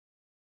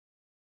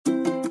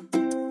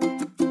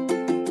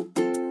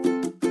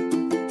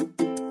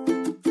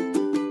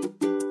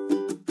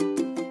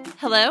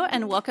Hello,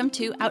 and welcome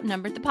to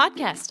Outnumbered the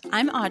Podcast.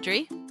 I'm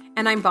Audrey.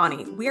 And I'm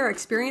Bonnie. We are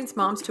experienced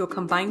moms to a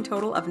combined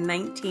total of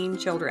 19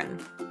 children.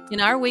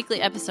 In our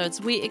weekly episodes,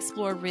 we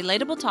explore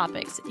relatable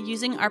topics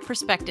using our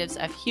perspectives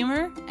of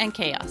humor and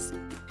chaos.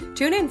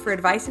 Tune in for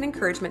advice and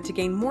encouragement to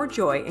gain more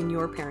joy in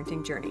your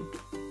parenting journey.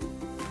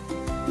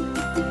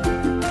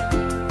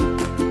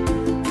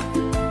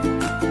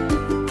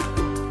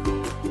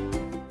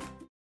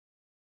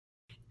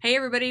 Hey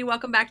everybody,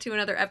 welcome back to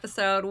another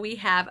episode. We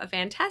have a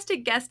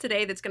fantastic guest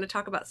today that's going to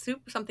talk about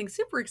something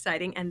super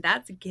exciting, and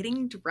that's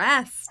getting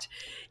dressed.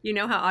 You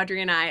know how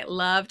Audrey and I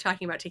love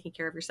talking about taking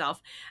care of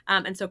yourself.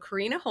 And so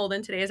Karina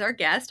Holden today is our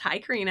guest. Hi,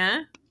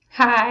 Karina.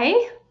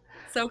 Hi.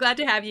 So glad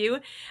to have you.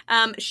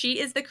 She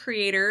is the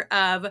creator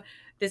of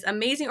this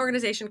amazing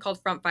organization called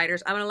Front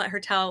Fighters. I'm going to let her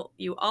tell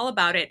you all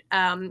about it.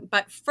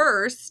 But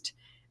first,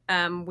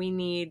 we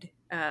need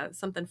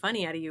something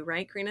funny out of you,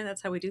 right, Karina?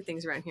 That's how we do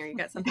things around here. You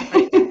got something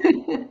funny?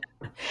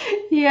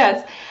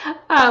 Yes.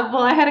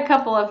 Well, I had a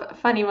couple of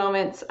funny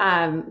moments.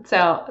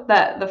 So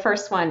the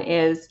first one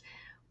is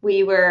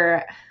we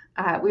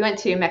went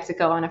to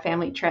Mexico on a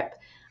family trip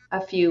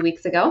a few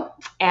weeks ago,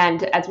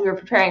 and as we were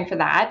preparing for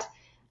that,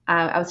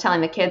 I was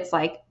telling the kids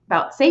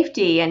about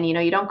safety, and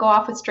you don't go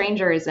off with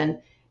strangers, and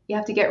you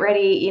have to get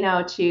ready,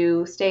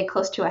 to stay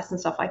close to us and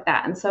stuff like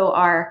that. And so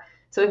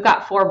we've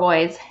got 4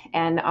 boys,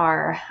 and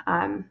our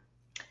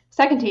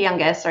second to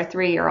youngest, our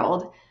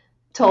 3-year-old,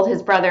 told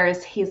his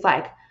brothers, he's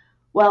like,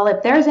 well,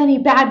 if there's any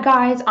bad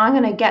guys, I'm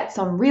going to get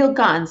some real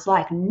guns,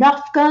 like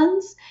Nerf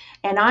guns,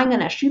 and I'm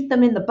going to shoot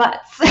them in the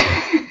butts.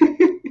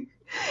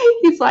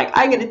 He's like,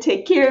 I'm going to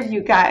take care of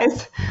you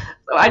guys.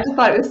 So I just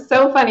thought it was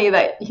so funny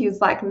that he's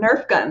like,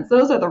 Nerf guns,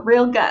 those are the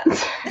real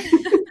guns.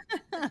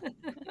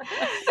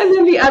 And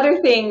then the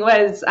other thing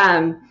was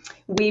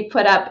we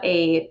put up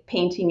a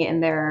painting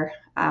in their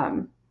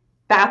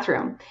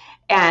bathroom,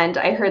 and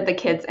I heard the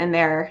kids in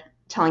there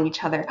telling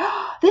each other,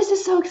 oh, this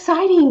is so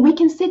exciting. We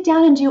can sit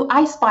down and do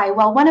I Spy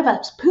while one of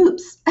us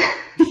poops. So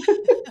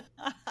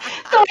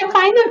I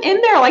find them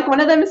in there, like one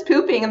of them is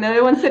pooping and the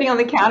other one's sitting on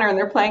the counter and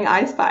they're playing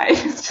I Spy.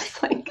 It's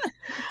just like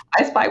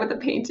I Spy with a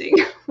painting.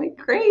 I'm like,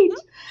 great.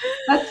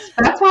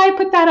 That's why I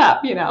put that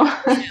up,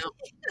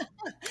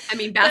 I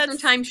mean, bathroom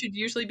time should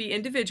usually be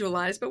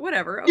individualized, but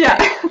whatever. Okay. Yeah,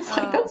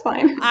 that's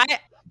fine.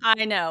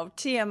 I know,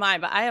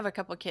 TMI, but I have a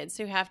couple kids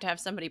who have to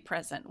have somebody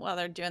present while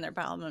they're doing their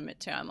bowel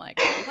movement too. I'm like,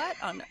 what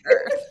on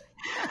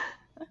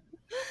earth?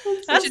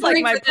 That's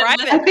like my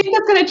private. I think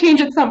that's going to change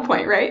at some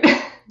point, right?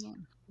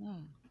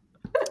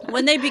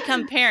 When they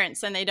become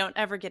parents and they don't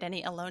ever get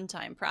any alone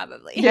time,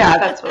 probably. Yeah,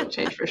 that's what will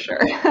change for sure.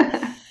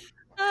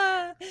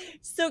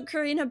 So,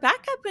 Karina,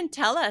 back up and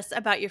tell us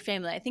about your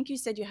family. I think you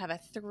said you have a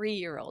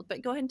 3-year-old,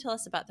 but go ahead and tell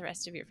us about the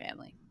rest of your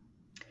family.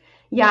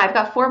 Yeah, I've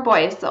got 4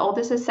 boys. The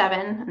oldest is 7,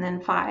 and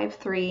then 5,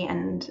 3,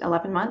 and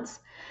 11 months.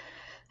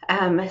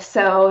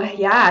 So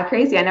yeah,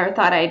 crazy. I never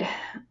thought I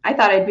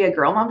thought I'd be a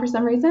girl mom for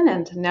some reason,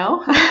 and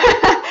no.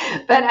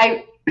 But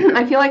I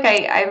feel like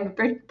I'm a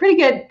pretty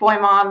good boy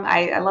mom.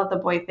 I love the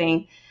boy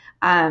thing,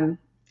 and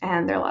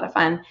they're a lot of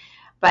fun.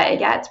 But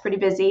yeah, it's pretty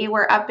busy.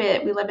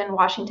 We live in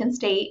Washington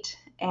State,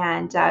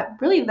 and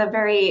really the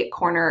very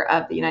corner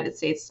of the United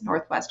States,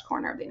 northwest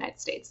corner of the United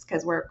States,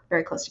 because we're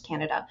very close to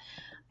Canada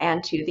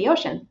and to the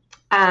ocean.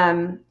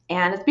 And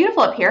it's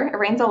beautiful up here. It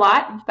rains a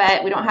lot,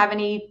 but we don't have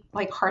any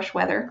harsh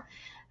weather.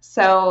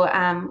 So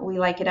we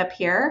like it up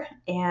here.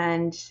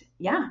 And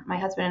yeah, my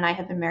husband and I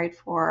have been married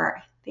for,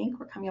 I think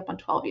we're coming up on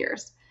 12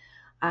 years.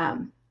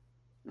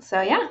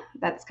 So yeah,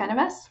 that's kind of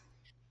us.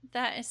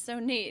 That is so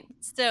neat.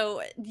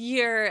 So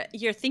you're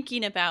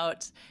thinking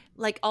about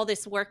all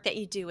this work that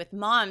you do with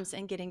moms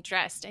and getting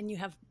dressed, and you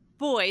have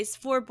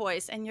 4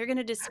 boys, and you're going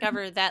to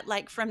discover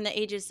that from the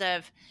ages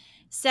of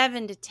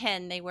 7 to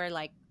 10, they wear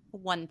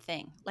one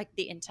thing,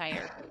 the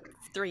entire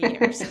 3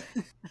 years.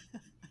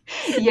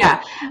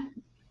 Yeah.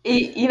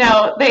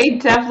 They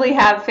definitely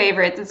have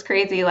favorites. It's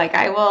crazy.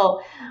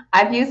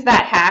 I've used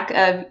that hack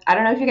of, I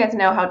don't know if you guys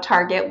know how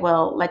Target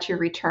will let you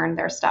return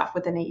their stuff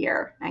within a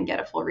year and get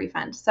a full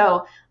refund.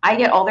 So I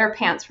get all their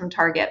pants from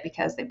Target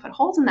because they put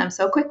holes in them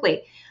so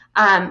quickly.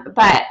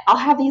 But I'll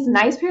have these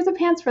nice pairs of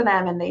pants for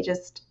them, and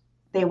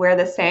they wear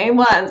the same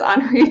ones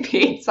on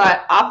repeat. So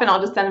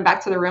I'll just send them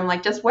back to the room,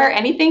 just wear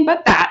anything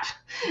but that.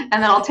 And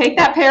then I'll take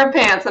that pair of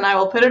pants and I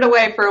will put it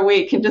away for a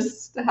week and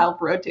just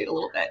help rotate a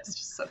little bit. It's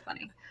just so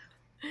funny.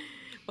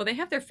 Well, they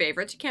have their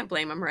favorites. You can't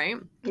blame them, right?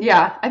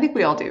 Yeah, I think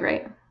we all do,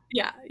 right?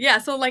 Yeah. Yeah.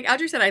 So like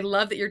Audrey said, I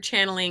love that you're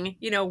channeling,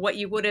 what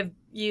you would have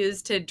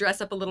used to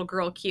dress up a little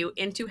girl cute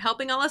into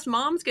helping all us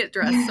moms get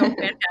dressed. So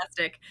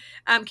fantastic.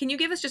 Can you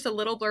give us just a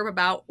little blurb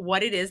about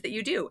what it is that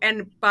you do?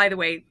 And by the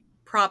way,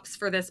 props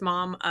for this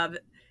mom of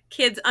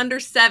kids under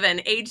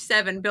 7, age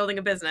 7, building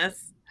a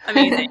business.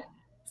 Amazing.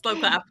 Slow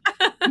clap.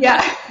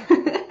 Yeah.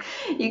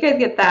 You guys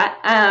get that.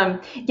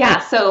 Yeah.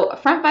 So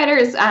Front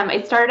Fighters,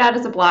 it started out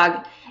as a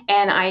blog,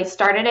 and I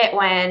started it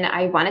when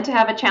I wanted to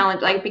have a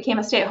challenge. I became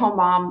a stay-at-home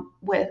mom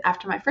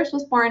after my first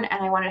was born,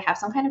 and I wanted to have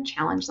some kind of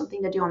challenge,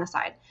 something to do on the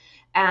side.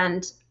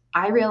 And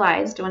I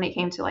realized when it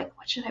came to like,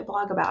 what should I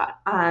blog about?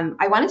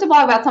 I wanted to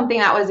blog about something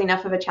that was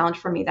enough of a challenge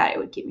for me that it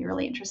would keep me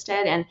really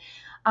interested, and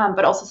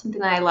but also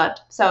something that I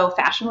loved. So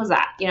fashion was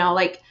that,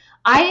 like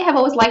I have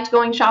always liked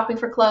going shopping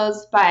for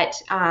clothes, but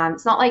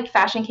it's not like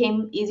fashion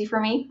came easy for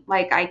me.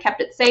 Like I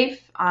kept it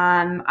safe.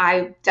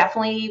 I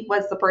definitely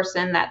was the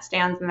person that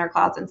stands in their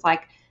closet and it's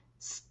like,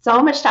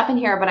 so much stuff in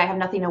here, but I have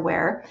nothing to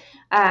wear.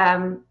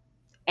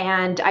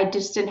 And I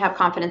just didn't have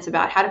confidence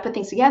about how to put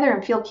things together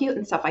and feel cute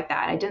and stuff like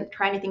that. I didn't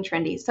try anything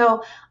trendy.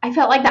 So I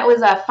felt like that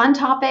was a fun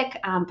topic,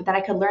 but that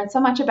I could learn so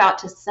much about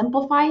to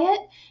simplify it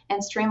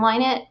and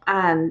streamline it.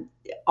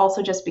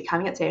 Also just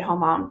becoming a stay-at-home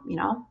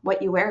mom,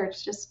 what you wear,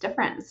 it's just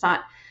different. It's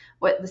not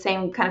the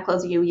same kind of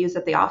clothes you use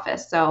at the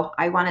office. So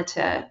I wanted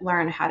to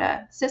learn how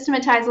to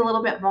systematize a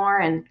little bit more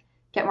and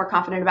get more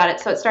confident about it.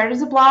 So it started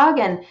as a blog,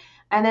 and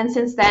then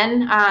since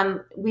then,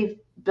 we've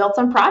built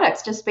some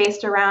products just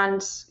based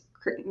around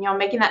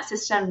making that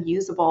system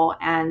usable.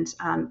 And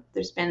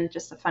there's been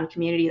just a fun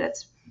community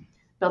that's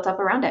built up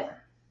around it.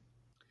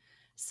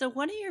 So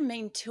one of your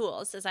main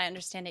tools, as I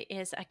understand it,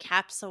 is a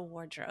capsule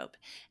wardrobe.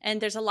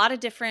 And there's a lot of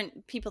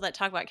different people that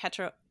talk about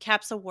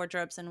capsule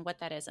wardrobes and what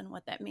that is and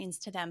what that means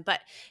to them. But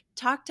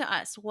talk to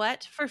us,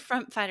 for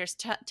front fighters,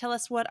 tell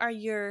us what are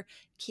your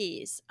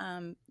keys,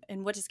 and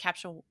what does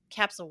capsule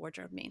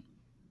wardrobe mean?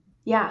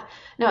 Yeah,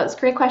 no, it's a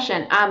great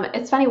question.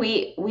 It's funny,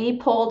 we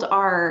polled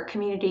our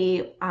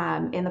community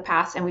in the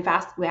past, and we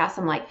asked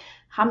them like,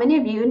 how many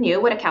of you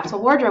knew what a capsule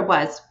wardrobe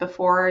was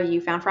before you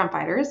found Front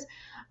Fighters?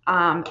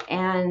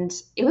 And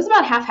it was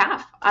about half.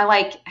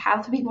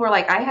 Half the people were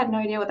like, I had no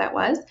idea what that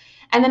was.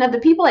 And then of the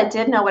people that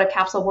did know what a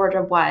capsule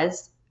wardrobe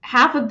was,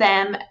 half of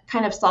them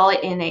kind of saw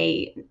it in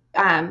a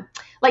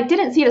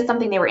didn't see it as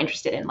something they were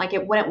interested in, like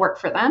it wouldn't work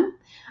for them.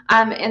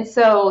 And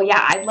so,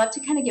 yeah, I'd love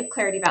to kind of give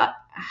clarity about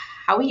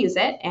how we use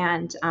it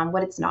and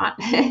what it's not.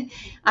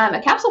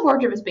 A capsule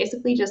wardrobe is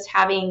basically just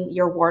having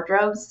your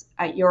wardrobe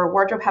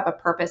have a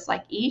purpose.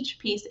 Like each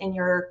piece in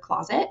your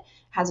closet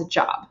has a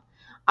job.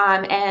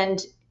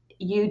 And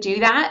you do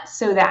that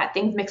so that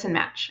things mix and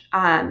match,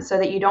 so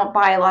that you don't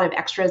buy a lot of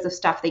extras of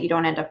stuff that you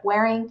don't end up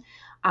wearing.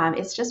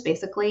 It's just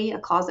basically a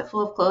closet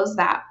full of clothes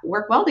that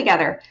work well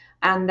together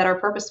and that are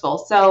purposeful.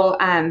 So,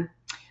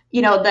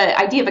 the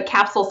idea of a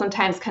capsule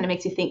sometimes kind of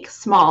makes you think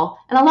small.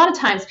 And a lot of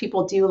times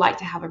people do like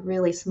to have a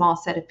really small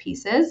set of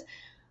pieces,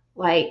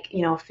 like,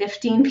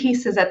 15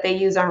 pieces that they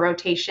use on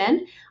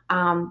rotation.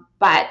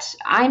 But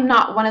I'm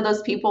not one of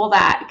those people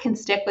that can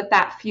stick with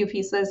that few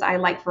pieces. I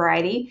like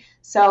variety.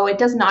 So it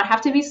does not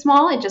have to be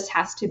small. It just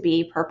has to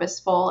be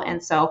purposeful.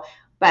 And so,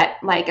 but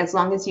like, as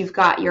long as you've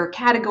got your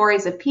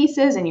categories of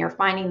pieces and you're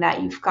finding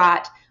that you've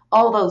got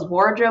all those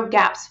wardrobe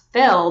gaps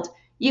filled,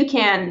 you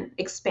can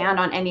expand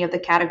on any of the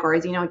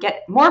categories,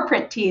 get more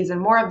print tees and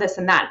more of this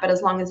and that. But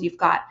as long as you've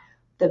got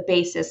the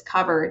basis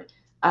covered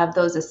of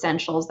those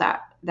essentials,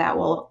 that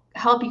will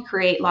help you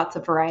create lots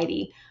of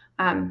variety.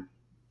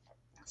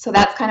 So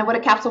that's kind of what a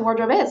capsule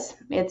wardrobe is.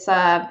 It's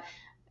a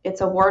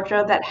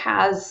wardrobe that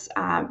has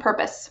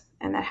purpose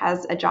and that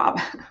has a job.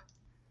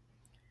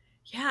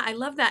 Yeah, I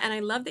love that. And I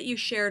love that you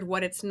shared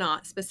what it's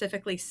not,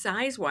 specifically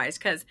size-wise,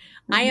 because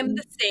I am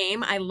the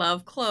same. I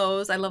love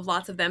clothes. I love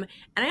lots of them.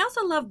 And I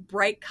also love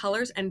bright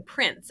colors and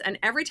prints. And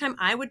every time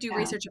I would do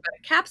research about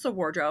a capsule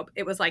wardrobe,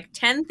 it was like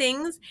 10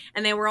 things,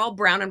 and they were all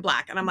brown and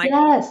black. And I'm like,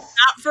 yes,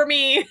 not for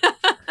me.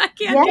 I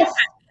can't do that.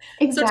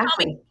 Exactly. So tell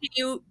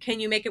me,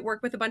 can you make it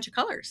work with a bunch of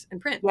colors and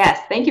prints?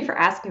 Yes, thank you for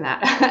asking that.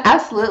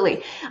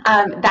 Absolutely.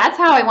 That's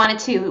how I wanted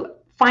to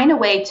find a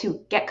way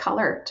to get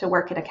color to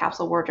work in a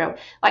capsule wardrobe.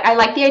 Like I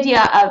like the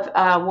idea of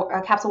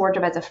a capsule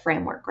wardrobe as a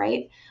framework,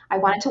 right? I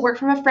want it to work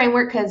from a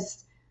framework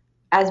because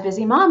as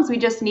busy moms, we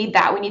just need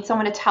that. We need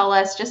someone to tell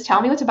us, just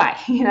tell me what to buy,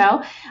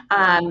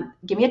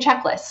 give me a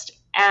checklist.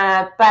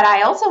 But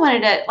I also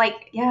wanted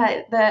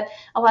to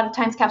a lot of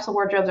times capsule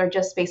wardrobes are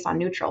just based on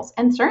neutrals.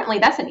 And certainly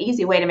that's an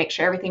easy way to make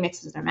sure everything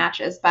mixes and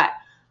matches. But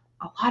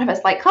a lot of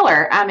us like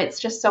color. It's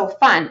just so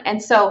fun.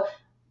 And so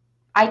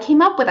I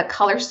came up with a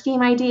color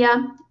scheme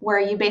idea where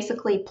you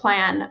basically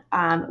plan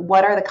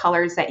what are the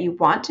colors that you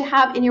want to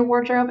have in your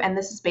wardrobe. And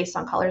this is based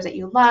on colors that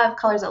you love,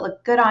 colors that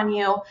look good on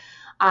you,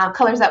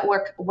 colors that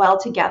work well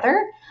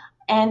together.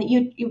 And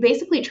you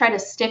basically try to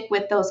stick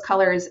with those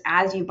colors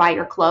as you buy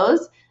your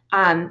clothes,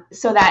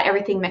 so that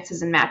everything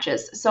mixes and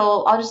matches.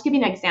 So I'll just give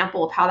you an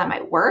example of how that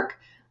might work.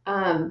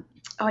 I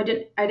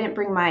didn't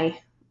bring my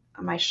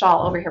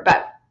shawl over here,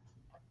 but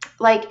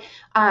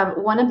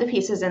one of the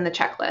pieces in the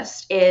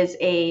checklist is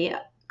a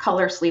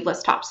color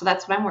sleeveless top. So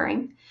that's what I'm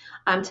wearing.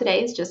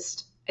 Today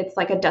is it's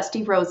like a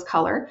dusty rose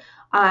color.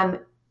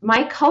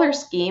 My color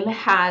scheme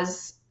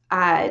has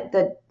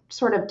the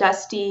sort of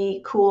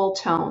dusty, cool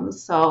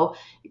tones. So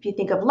if you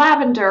think of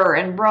lavender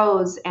and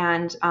rose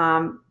and,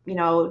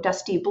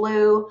 dusty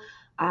blue,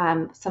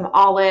 some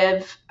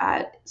olive,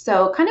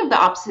 so kind of the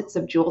opposites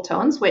of jewel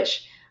tones,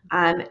 which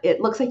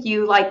it looks like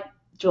you like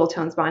jewel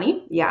tones,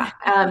 Bonnie. Yeah.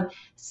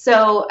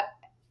 So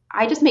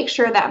I just make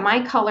sure that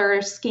my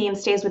color scheme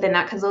stays within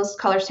that because those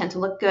colors tend to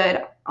look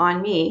good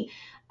on me.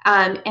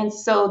 And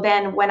so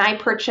then when I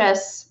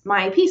purchase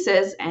my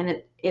pieces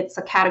and it's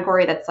a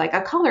category that's like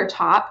a color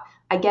top,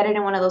 I get it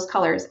in one of those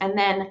colors. And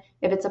then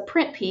if it's a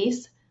print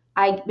piece,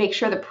 I make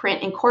sure the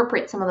print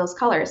incorporates some of those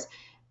colors.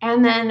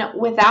 And then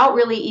without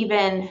really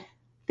even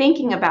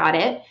thinking about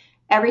it,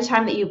 every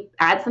time that you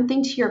add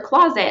something to your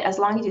closet, as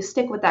long as you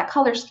stick with that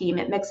color scheme,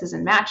 it mixes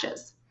and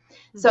matches.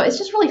 So it's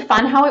just really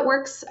fun how it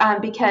works,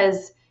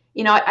 because,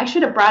 I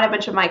should have brought a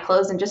bunch of my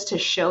clothes and just to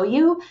show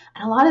you.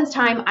 And a lot of the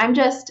time I'm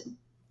just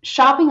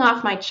shopping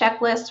off my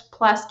checklist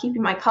plus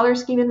keeping my color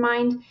scheme in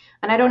mind.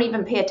 And I don't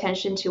even pay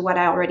attention to what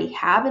I already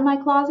have in my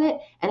closet.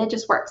 And it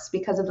just works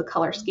because of the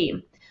color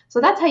scheme. So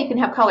that's how you can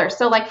have color.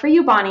 So like for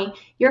you, Bonnie,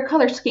 your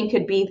color scheme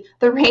could be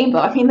the rainbow.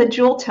 I mean, the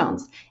jewel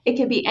tones. It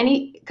could be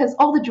because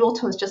all the jewel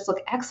tones just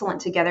look excellent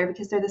together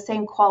because they're the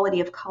same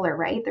quality of color,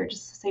 right? They're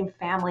just the same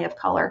family of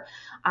color.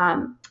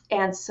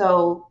 And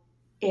so,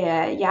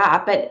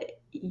 yeah, but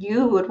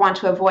you would want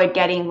to avoid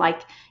getting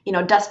like,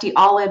 dusty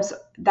olives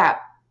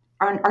that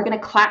are going to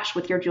clash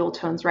with your jewel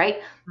tones,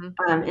 right?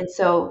 Mm-hmm. And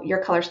so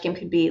your color scheme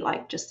could be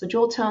like just the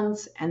jewel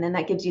tones, and then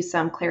that gives you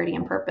some clarity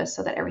and purpose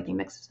so that everything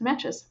mixes and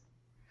matches.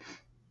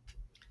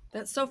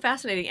 That's so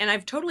fascinating. And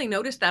I've totally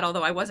noticed that,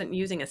 although I wasn't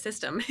using a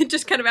system. It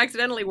just kind of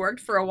accidentally worked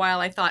for a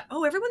while. I thought,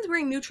 oh, everyone's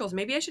wearing neutrals.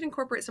 Maybe I should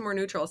incorporate some more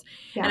neutrals.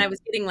 Yeah. And I was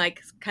getting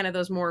like kind of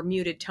those more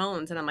muted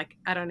tones. And I'm like,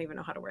 I don't even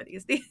know how to wear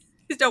these. These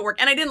don't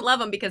work. And I didn't love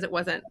them because it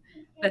wasn't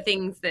the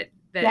things that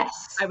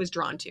yes. I was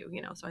drawn to,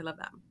 so I love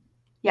that.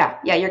 Yeah.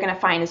 You're going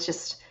to find it's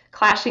just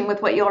clashing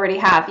with what you already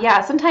have.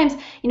 Yeah. Sometimes,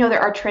 there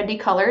are trendy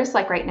colors.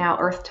 Like right now,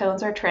 earth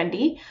tones are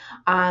trendy.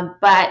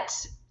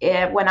 But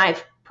when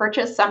I've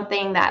purchased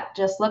something that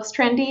just looks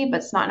trendy, but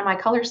it's not in my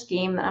color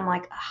scheme, then I'm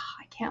like,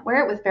 I can't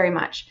wear it with very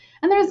much.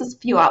 And there's a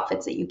few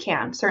outfits that you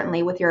can,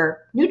 certainly with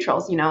your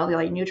neutrals, the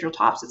like neutral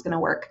tops is going to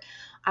work.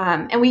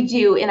 And we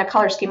do in a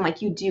color scheme,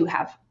 like you do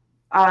have,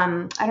 I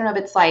don't know if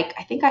it's like,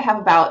 I think I have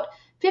about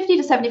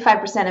 50 to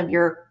 75% of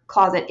your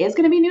closet is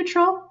going to be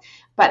neutral,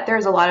 but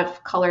there's a lot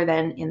of color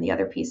then in the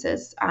other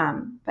pieces.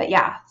 But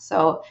yeah,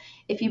 so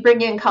if you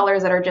bring in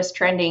colors that are just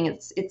trending,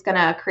 it's going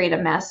to create a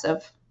mess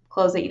of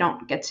clothes that you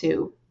don't get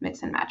to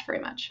mix and match very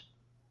much.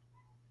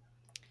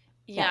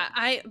 Yeah.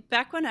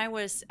 Back when I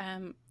was,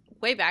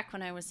 way back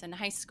when I was in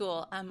high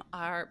school,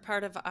 our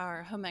part of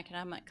our home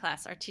economic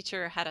class, our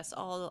teacher had us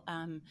all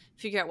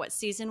figure out what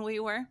season we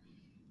were.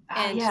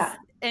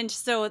 And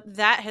so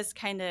that has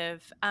kind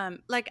of,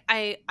 like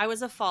I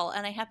was a fall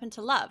and I happen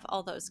to love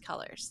all those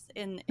colors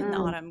in the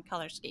autumn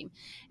color scheme.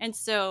 And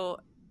so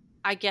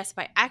I guess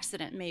by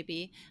accident,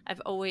 maybe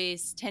I've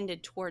always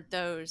tended toward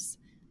those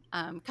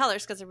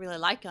colors because I really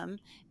like them,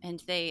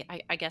 and they,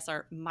 I guess,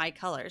 are my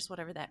colors,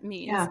 whatever that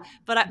means. Yeah.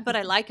 But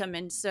I like them,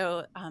 and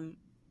so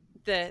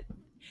that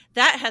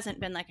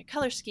hasn't been like a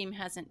color scheme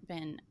hasn't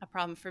been a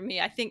problem for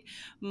me. I think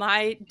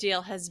my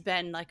deal has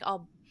been like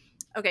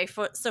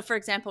for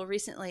example,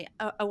 recently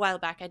a while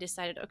back, I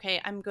decided, okay,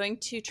 I'm going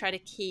to try to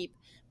keep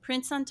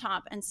prints on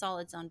top and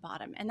solids on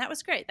bottom. And that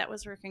was great. That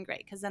was working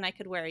great because then I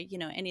could wear,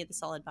 any of the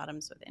solid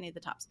bottoms with any of the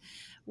tops.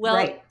 Well,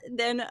 right.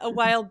 Then a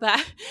while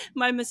back,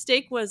 my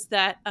mistake was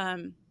that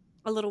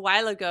a little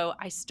while ago,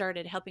 I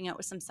started helping out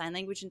with some sign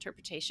language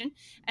interpretation.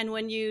 And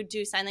when you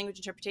do sign language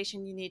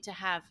interpretation, you need to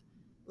have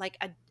like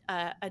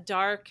a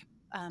dark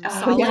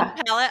solid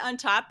palette on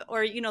top,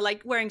 or,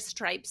 like wearing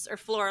stripes or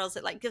florals,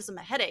 it like gives them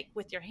a headache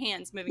with your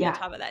hands moving on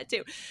top of that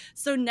too.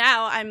 So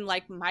now I'm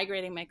like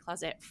migrating my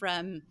closet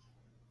from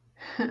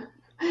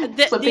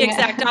the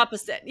exact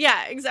opposite.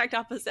 Yeah, exact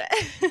opposite.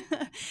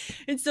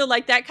 And so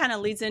like that kind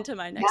of leads into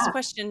my next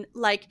question.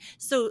 Like,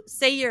 so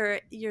say you're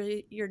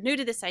new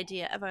to this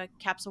idea of a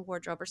capsule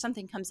wardrobe, or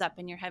something comes up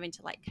and you're having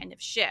to like kind of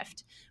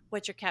shift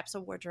what your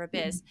capsule wardrobe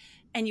is,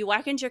 and you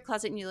walk into your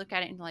closet and you look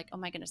at it and you're like, oh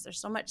my goodness, there's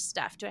so much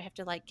stuff. Do I have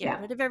to like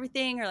get rid of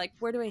everything, or like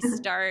where do I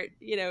start?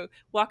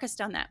 Walk us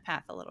down that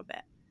path a little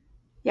bit.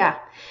 Yeah,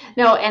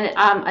 no, and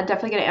I'm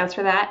definitely going to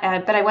answer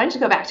that. But I wanted to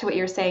go back to what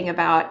you were saying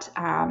about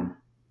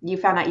you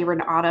found out you were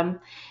in autumn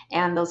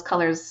and those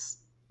colors,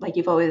 like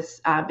you've always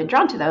been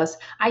drawn to those.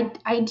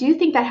 I do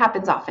think that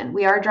happens often.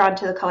 We are drawn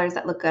to the colors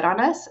that look good on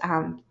us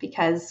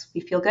because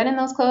we feel good in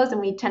those clothes, and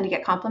we tend to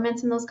get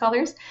compliments in those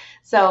colors.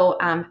 So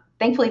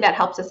thankfully that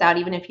helps us out,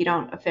 even if you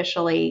don't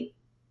officially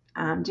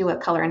do a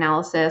color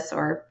analysis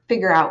or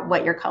figure out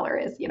what your color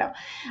is,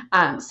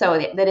 so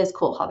that is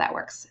cool how that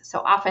works. So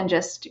often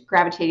just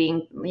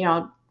gravitating,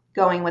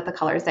 going with the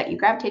colors that you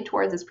gravitate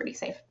towards is pretty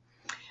safe.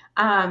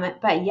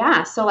 But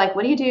yeah, so like,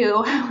 what do you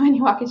do when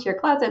you walk into your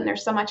closet and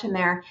there's so much in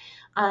there?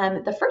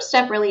 The first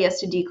step really is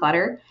to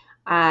declutter.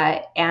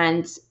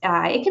 And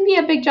it can be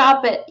a big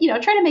job, but,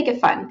 try to make it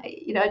fun.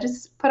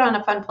 Just put on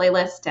a fun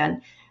playlist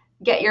and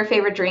get your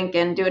favorite drink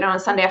and do it on a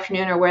Sunday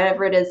afternoon or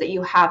wherever it is that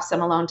you have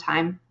some alone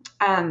time.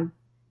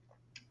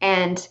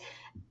 And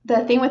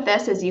the thing with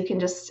this is you can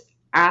just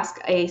ask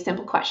a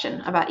simple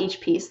question about each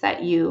piece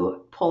that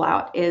you pull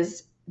out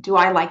is, do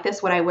I like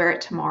this? Would I wear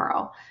it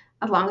tomorrow?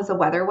 As long as the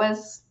weather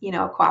was,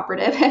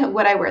 cooperative,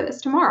 would I wear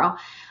this tomorrow?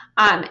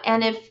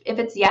 And if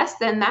it's yes,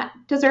 then that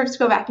deserves to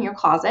go back in your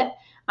closet.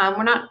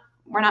 We're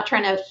not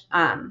trying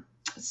to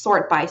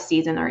sort by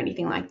season or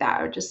anything like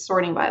that, or just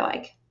sorting by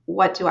like,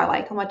 what do I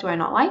like and what do I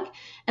not like?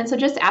 And so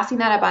just asking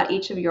that about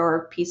each of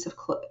your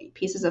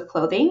pieces of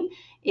clothing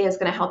is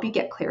going to help you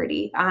get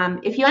clarity.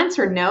 If you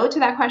answer no to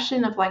that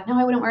question of like, no,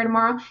 I wouldn't wear it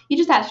tomorrow, you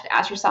just have to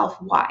ask yourself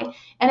why.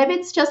 And if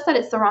it's just that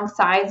it's the wrong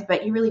size,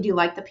 but you really do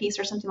like the piece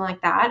or something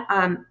like that,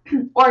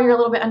 or you're a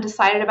little bit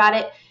undecided about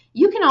it,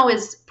 you can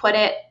always put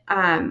it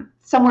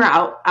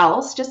somewhere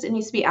else. Just it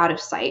needs to be out of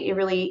sight. It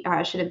really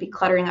shouldn't be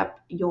cluttering up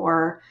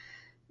your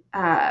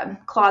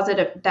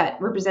closet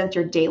that represents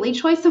your daily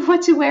choice of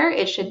what to wear.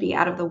 It should be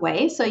out of the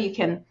way, so you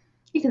can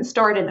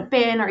store it in a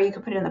bin, or you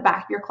can put it in the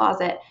back of your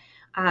closet.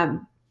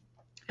 And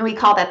we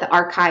call that the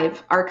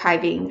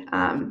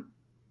archiving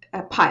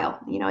pile.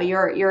 You know,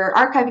 you're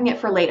archiving it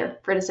for later,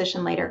 for a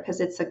decision later, because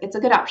it's a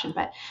good option,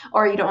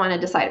 or you don't want to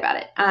decide about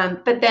it.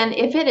 But then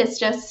if it is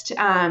just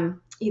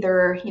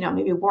either, you know,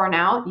 maybe worn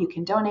out, you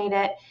can donate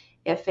it.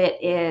 If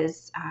it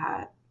is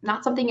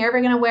not something you're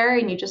ever going to wear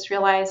and you just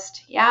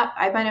realized, yeah,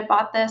 I might have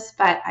bought this,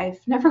 but I've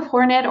never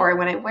worn it, or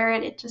when I wear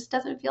it, it just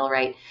doesn't feel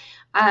right.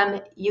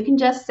 You can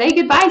just say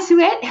goodbye to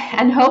it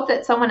and hope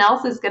that someone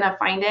else is going to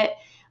find it.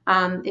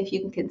 If you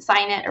can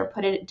consign it or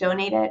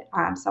donate it,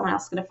 someone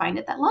else is going to find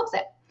it that loves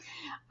it.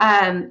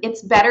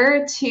 It's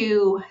better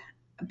to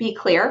be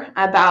clear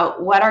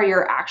about what are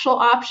your actual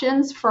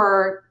options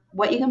for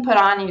what you can put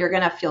on and you're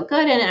going to feel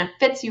good in and it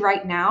fits you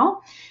right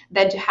now,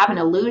 than to have an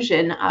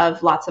illusion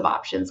of lots of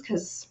options,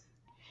 because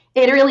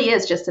it really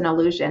is just an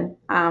illusion.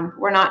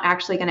 We're not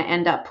actually going to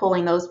end up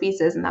pulling those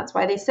pieces, and that's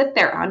why they sit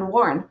there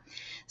unworn.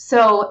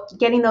 So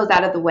getting those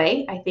out of the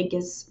way, I think,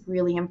 is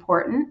really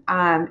important.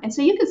 And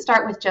so you could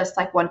start with just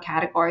like one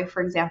category,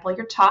 for example,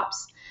 your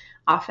tops.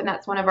 Often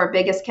that's one of our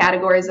biggest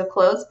categories of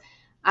clothes.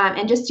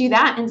 And just do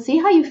that and see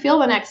how you feel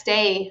the next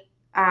day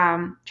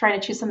trying to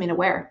choose something to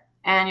wear.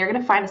 And you're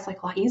going to find it's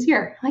like a lot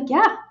easier. Like,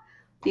 yeah,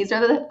 these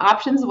are the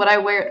options, what I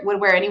would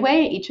wear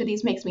anyway. Each of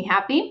these makes me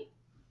happy.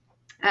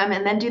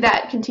 And then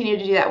continue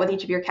to do that with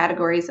each of your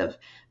categories of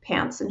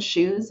pants and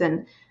shoes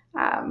and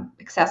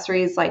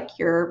accessories like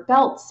your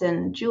belts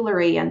and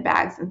jewelry and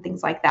bags and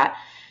things like that.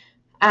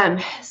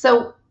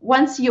 So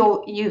once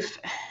you've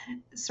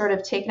sort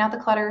of taken out the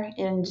clutter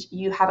and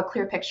you have a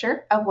clear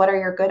picture of what are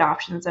your good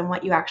options and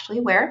what you actually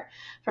wear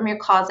from your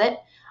closet,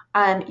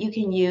 you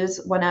can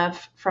use one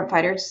of Front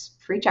Fighter's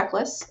free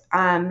checklists,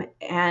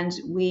 and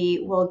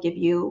we will give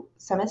you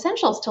some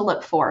essentials to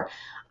look for.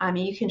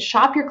 You can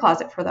shop your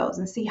closet for those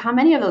and see how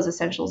many of those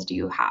essentials do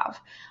you have.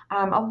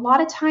 A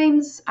lot of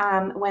times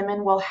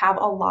women will have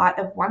a lot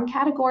of one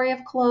category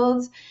of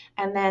clothes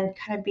and then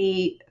kind of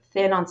be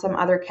thin on some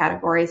other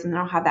categories and they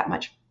don't have that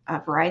much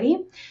variety.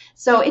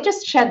 So it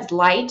just sheds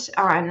light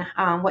on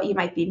what you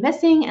might be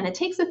missing, and it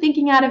takes the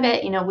thinking out of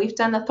it. You know, we've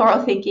done the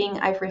thorough thinking.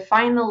 I've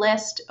refined the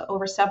list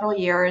over several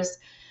years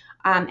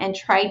and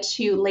tried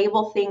to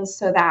label things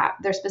so that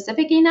they're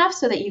specific enough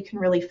so that you can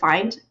really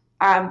find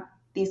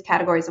these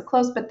categories of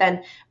clothes, but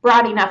then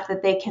broad enough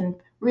that they can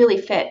really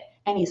fit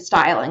any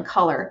style and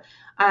color.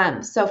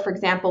 So for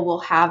example, we'll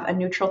have a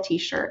neutral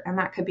t-shirt, and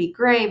that could be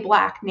gray,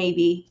 black,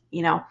 navy.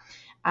 You know,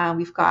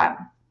 we've got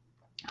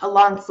a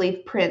long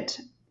sleeve print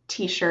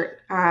t-shirt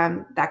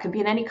that could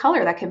be in any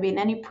color, that could be in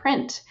any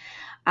print,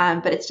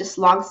 but it's just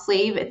long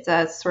sleeve. It's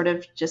a sort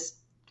of just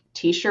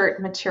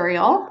t-shirt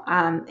material.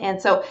 And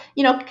so,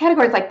 you know,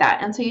 categories like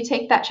that. And so you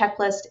take that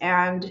checklist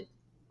and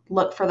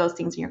look for those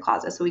things in your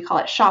closet. So we call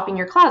it shopping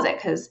your closet,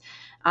 because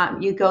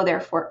you go there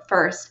for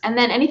first. And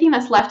then anything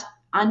that's left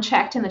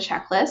unchecked in the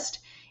checklist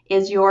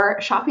is your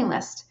shopping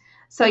list.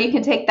 So you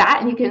can take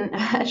that and you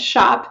can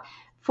shop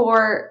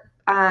for,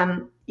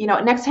 you know,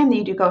 next time that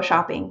you do go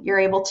shopping, you're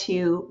able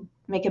to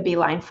make a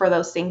beeline for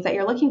those things that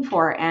you're looking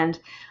for. And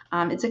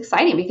it's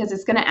exciting because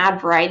it's going to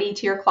add variety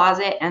to your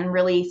closet and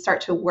really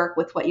start to work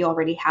with what you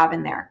already have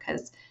in there.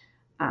 Because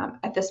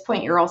at this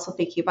point, you're also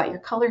thinking about your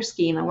color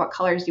scheme and what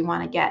colors you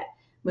want to get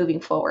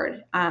moving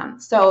forward.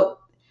 So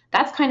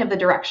that's kind of the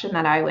direction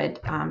that I would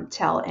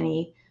tell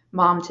any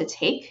mom to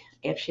take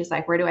if she's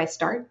like, where do I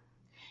start?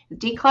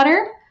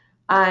 Declutter,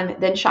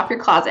 then shop your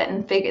closet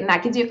and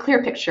that gives you a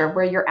clear picture of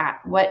where you're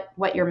at,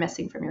 what you're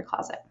missing from your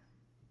closet.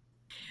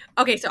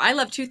 Okay, so I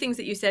love two things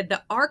that you said.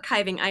 The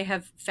archiving I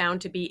have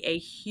found to be a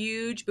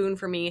huge boon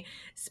for me,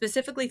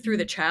 specifically through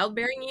the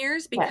childbearing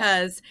years,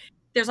 because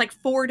there's like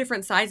 4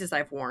 different sizes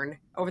I've worn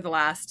over the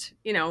last,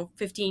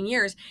 15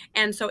 years.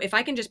 And so if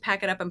I can just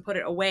pack it up and put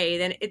it away,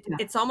 then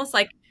it's almost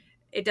like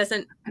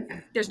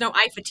there's no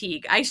eye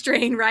fatigue, eye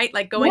strain, right?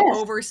 Like going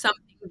over something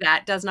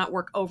that does not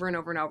work over and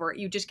over and over.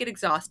 You just get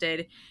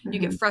exhausted. You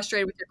get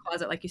frustrated with your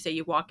closet. Like you say,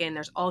 you walk in,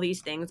 there's all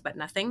these things, but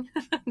nothing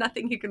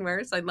you can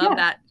wear. So I love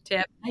that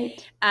tip.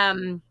 Right.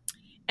 And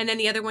then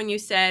the other one you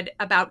said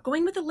about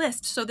going with a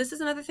list. So this is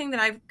another thing that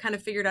I've kind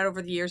of figured out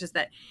over the years is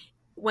that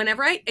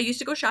whenever I used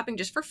to go shopping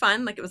just for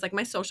fun, like it was like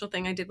my social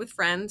thing I did with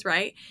friends,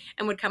 right?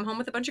 And would come home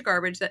with a bunch of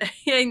garbage that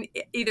I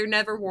either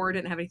never wore,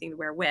 didn't have anything to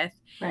wear with.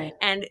 Right.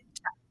 And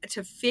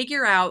to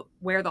figure out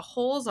where the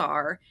holes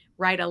are,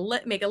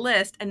 make a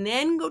list, and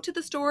then go to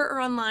the store or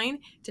online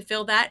to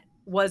fill that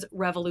was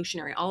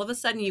revolutionary. All of a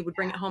sudden you would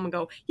bring it home and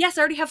go, yes,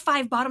 I already have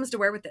 5 bottoms to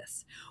wear with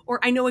this. Or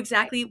I know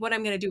exactly what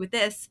I'm going to do with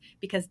this,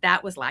 because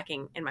that was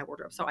lacking in my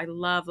wardrobe. So I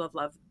love, love,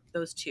 love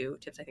those 2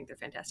 tips. I think they're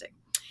fantastic.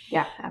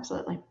 Yeah,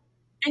 absolutely.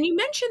 And you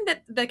mentioned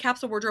that the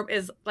capsule wardrobe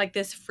is like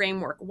this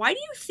framework. Why do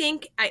you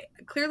think,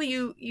 clearly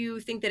you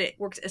think that it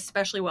works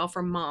especially well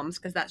for moms,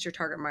 because that's your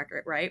target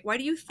market, right? Why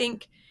do you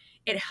think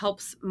it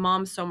helps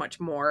moms so much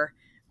more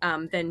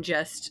than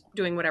just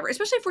doing whatever,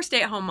 especially if we're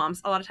stay-at-home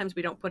moms? A lot of times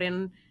we don't put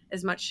in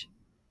as much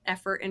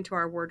effort into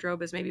our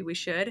wardrobe as maybe we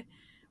should.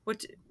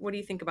 What do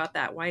you think about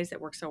that? Why does it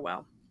work so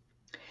well?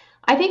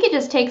 I think it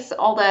just takes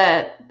all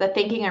the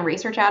thinking and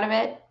research out of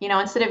it.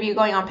 Instead of you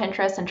going on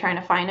Pinterest and trying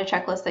to find a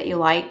checklist that you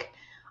like,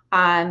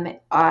 and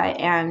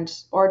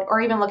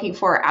or even looking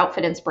for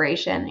outfit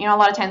inspiration. A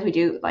lot of times we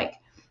do, like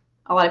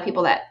a lot of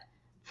people that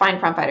find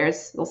front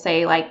fighters, they'll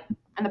say, like,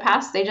 in the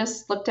past they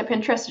just looked at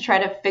Pinterest to try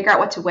to figure out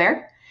what to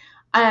wear.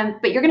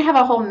 But you're going to have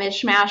a whole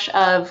mishmash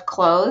of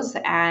clothes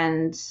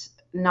and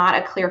not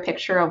a clear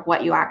picture of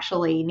what you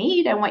actually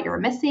need and what you're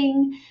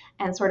missing,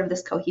 and sort of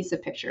this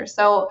cohesive picture.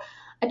 So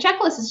a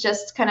checklist is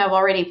just kind of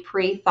already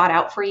pre-thought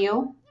out for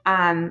you,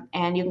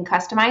 and you can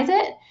customize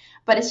it,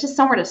 but it's just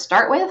somewhere to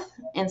start with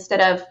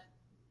instead of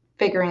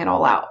figuring it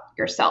all out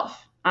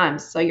yourself.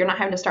 So you're not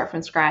having to start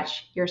from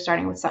scratch. You're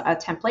starting with a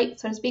template,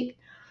 so to speak,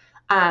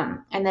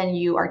 and then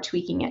you are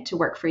tweaking it to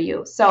work for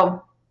you.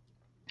 So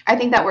I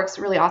think that works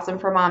really awesome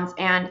for moms.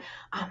 And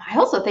I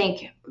also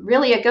think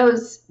really it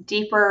goes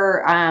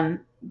deeper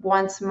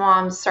once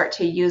moms start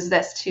to use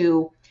this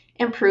to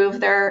improve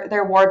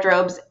their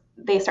wardrobes.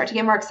 They start to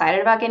get more excited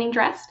about getting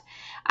dressed.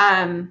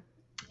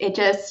 It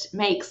just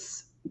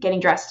makes getting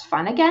dressed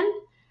fun again.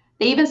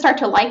 They even start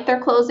to like their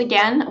clothes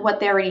again, what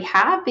they already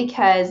have,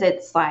 because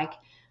it's like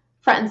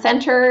front and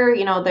center.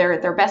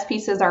 Their best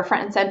pieces are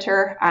front and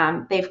center.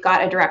 They've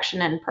got a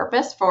direction and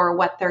purpose for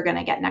what they're going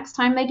to get next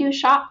time they do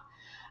shop.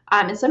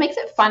 And so it makes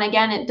it fun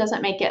again. It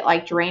doesn't make it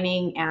like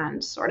draining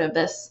and sort of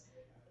this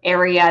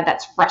area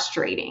that's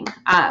frustrating.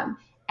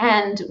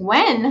 And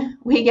when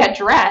we get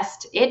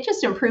dressed, it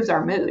just improves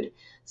our mood.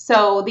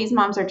 So these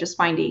moms are just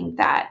finding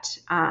that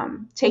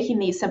taking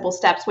these simple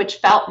steps, which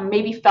felt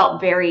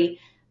very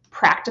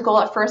practical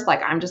at first,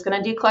 like I'm just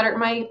going to declutter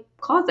my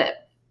closet.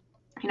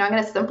 I'm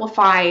going to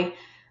simplify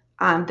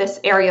this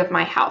area of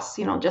my house,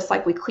 just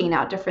like we clean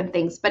out different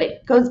things. But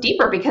it goes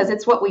deeper because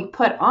it's what we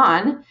put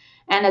on.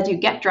 And as you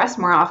get dressed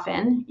more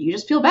often, you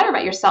just feel better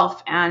about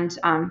yourself. And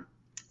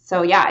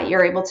so, yeah,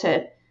 you're able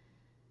to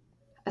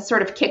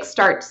sort of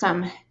kickstart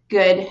some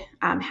good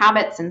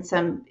habits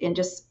and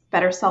just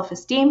better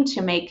self-esteem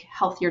to make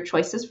healthier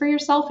choices for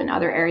yourself in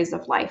other areas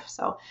of life.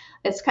 So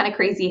it's kind of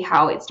crazy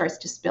how it starts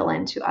to spill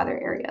into other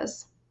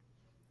areas.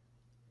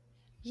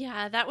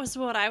 Yeah, that was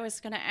what I was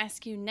going to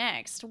ask you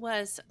next,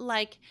 was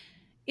like,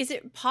 is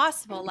it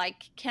possible,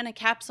 like, can a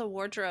capsule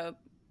wardrobe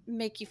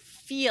make you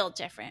feel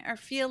different or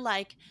feel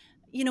like,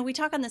 we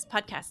talk on this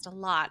podcast a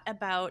lot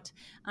about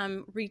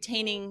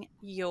retaining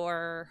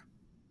your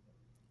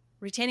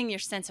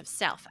sense of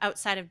self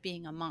outside of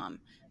being a mom,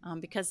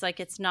 because like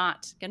it's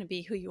not going to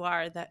be who you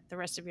are the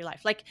rest of your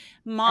life, like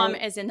mom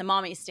as in the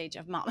mommy stage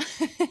of mom.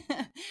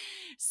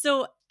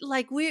 So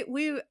like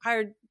we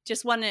are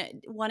just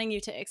wanting you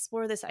to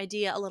explore this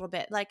idea a little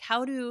bit, like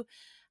how does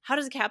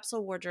a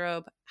capsule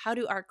wardrobe, how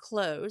do our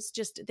clothes,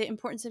 just the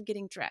importance of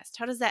getting dressed,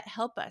 how does that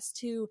help us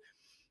to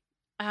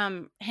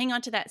hang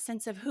on to that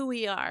sense of who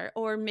we are,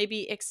 or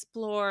maybe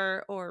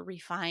explore or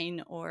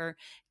refine or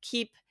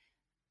keep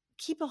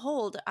a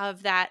hold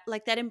of that,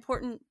 like that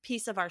important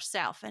piece of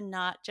ourself, and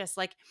not just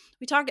like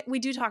we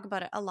do talk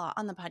about it a lot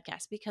on the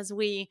podcast, because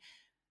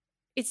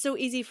it's so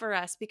easy for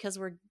us, because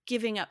we're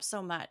giving up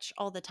so much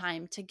all the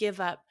time, to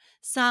give up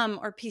some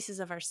or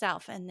pieces of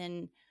ourself, and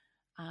then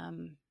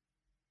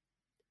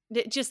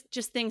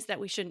just things that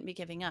we shouldn't be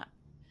giving up.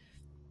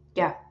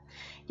 Yeah.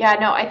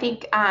 No, I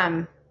think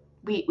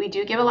we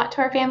do give a lot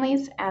to our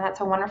families, and that's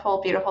a wonderful,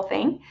 beautiful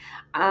thing.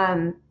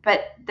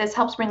 But this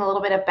helps bring a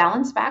little bit of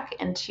balance back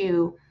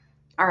into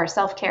our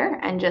self-care,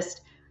 and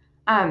just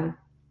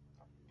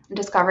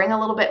discovering a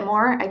little bit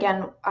more,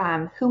 again,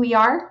 who we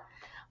are,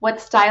 what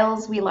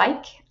styles we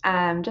like,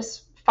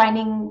 just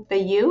finding the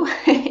you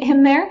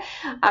in there,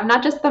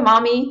 not just the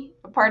mommy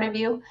part of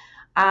you,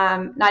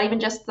 not even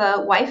just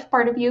the wife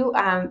part of you,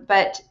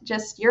 but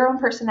just your own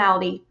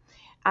personality,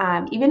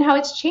 even how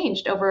it's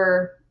changed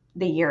over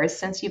the years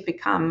since you've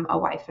become a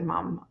wife and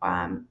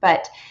mom.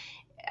 But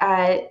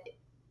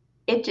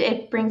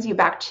it brings you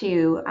back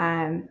to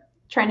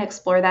trying to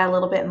explore that a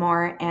little bit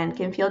more, and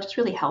can feel just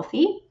really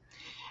healthy.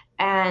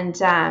 And,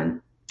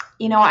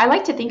 I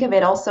like to think of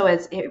it also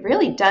as it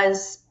really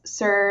does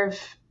serve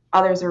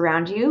others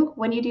around you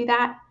when you do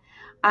that,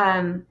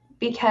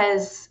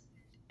 because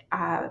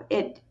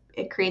it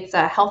creates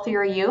a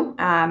healthier you,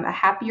 a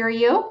happier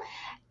you.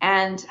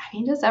 And I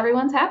mean, just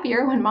everyone's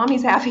happier when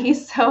mommy's happy.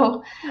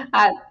 So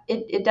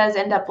it does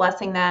end up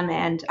blessing them.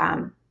 And,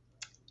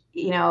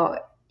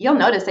 you'll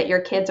notice that your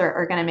kids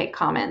are going to make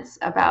comments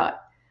about,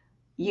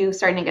 you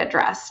starting to get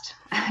dressed,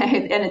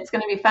 and it's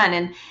going to be fun.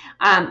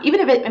 And even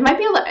if it might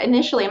be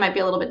initially, it might be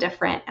a little bit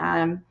different.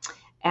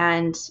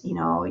 And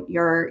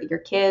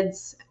your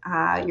kids,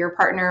 your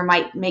partner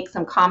might make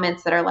some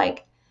comments that are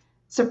like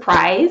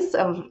surprise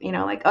of,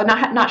 like, oh,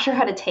 not sure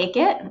how to take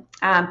it.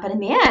 But in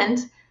the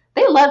end,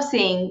 they love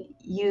seeing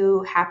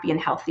you happy and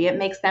healthy. It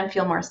makes them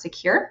feel more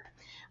secure.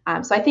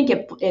 So I think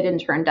it in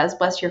turn does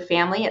bless your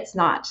family. It's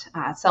not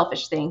a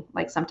selfish thing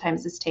like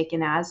sometimes it's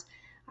taken as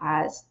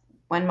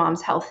when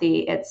mom's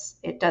healthy,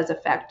 it does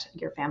affect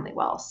your family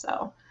well.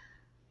 So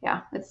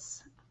yeah,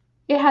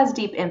 it has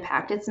deep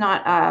impact. It's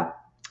not a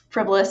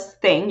frivolous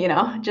thing,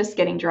 just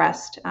getting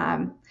dressed.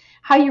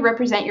 How you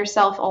represent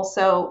yourself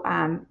also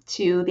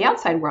to the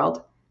outside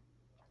world.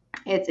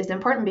 It's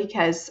important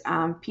because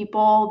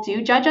people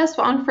do judge us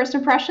on first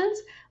impressions,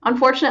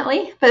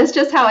 unfortunately, but it's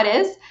just how it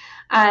is.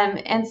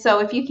 And so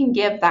if you can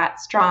give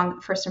that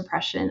strong first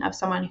impression of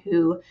someone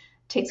who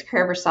takes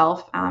care of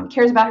herself,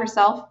 cares about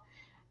herself,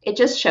 it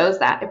just shows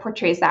that, it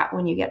portrays that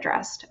when you get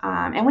dressed.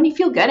 And when you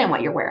feel good in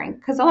what you're wearing,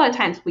 because a lot of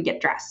times we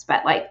get dressed,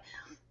 but like,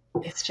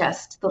 it's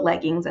just the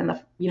leggings and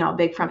the,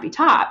 big frumpy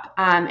top.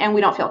 And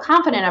we don't feel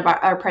confident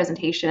about our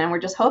presentation, and we're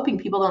just hoping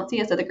people don't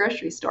see us at the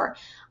grocery store.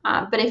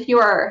 But if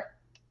you're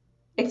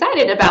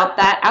excited about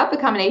that outfit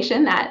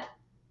combination that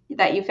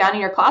you found in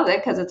your closet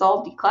because it's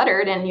all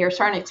decluttered and you're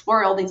starting to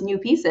explore all these new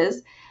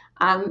pieces,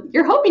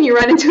 you're hoping you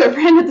run into a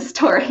friend at the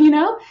store,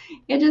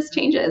 it just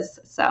changes.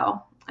 So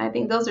I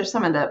think those are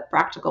some of the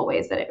practical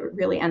ways that it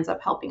really ends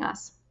up helping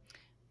us.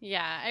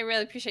 Yeah, I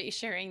really appreciate you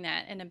sharing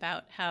that, and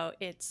about how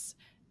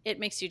it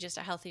makes you just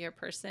a healthier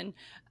person.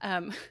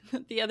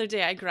 The other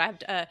day I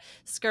grabbed a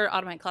skirt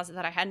out of my closet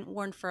that I hadn't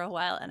worn for a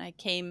while, and I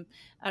came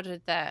out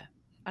of the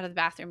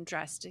bathroom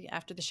dressed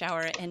after the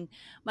shower, and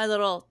my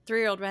little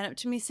 3-year-old ran up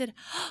to me and said,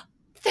 "Oh,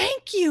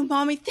 thank you,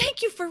 Mommy.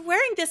 Thank you for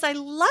wearing this. I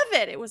love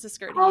it." It was a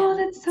skirt. Oh,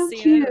 that's so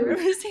cute.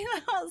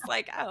 I was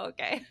like, oh,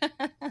 okay.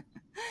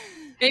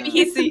 Maybe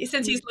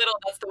since he's little,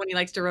 that's the one he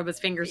likes to rub his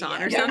fingers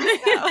on or something.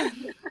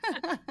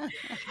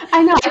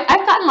 I know.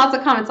 I've gotten lots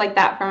of comments like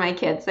that from my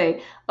kids.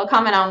 They'll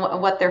comment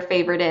on what their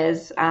favorite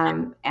is.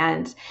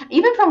 And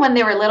even from when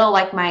they were little,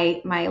 like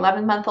my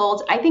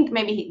 11-month-old, I think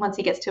maybe once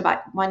he gets to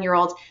about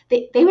 1-year-old,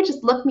 they would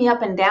just look me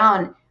up and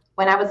down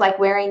when I was like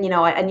wearing,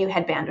 a new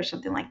headband or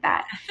something like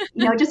that.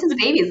 Just as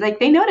babies, like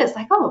they notice,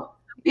 like, oh,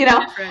 and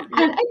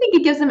I think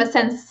it gives them a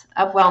sense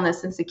of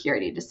wellness and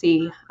security to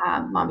see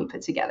mommy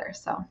put together.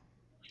 So.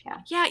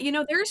 Yeah,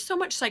 there's so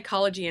much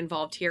psychology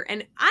involved here.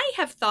 And I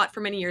have thought for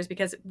many years,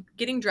 because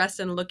getting dressed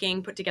and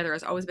looking put together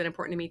has always been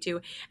important to me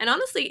too. And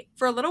honestly,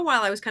 for a little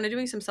while, I was kind of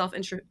doing some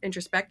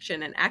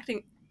self-introspection and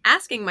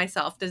asking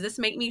myself, does this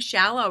make me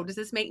shallow? Does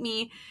this make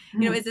me,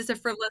 is this a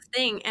frivolous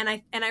thing? And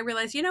I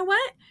realized, you know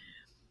what?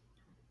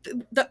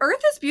 The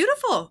earth is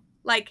beautiful.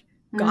 Like,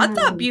 God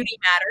thought beauty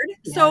mattered.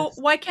 Yes. So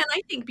why can't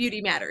I think beauty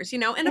matters,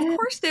 And of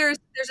course there's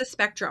a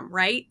spectrum,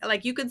 right?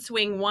 Like you could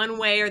swing one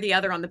way or the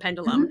other on the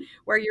pendulum,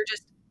 where you're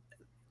just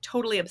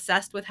totally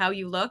obsessed with how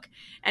you look,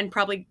 and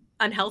probably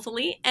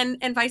unhealthily,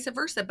 and vice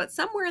versa. But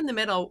somewhere in the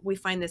middle, we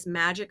find this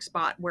magic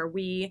spot where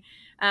we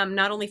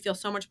not only feel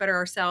so much better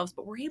ourselves,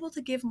 but we're able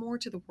to give more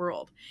to the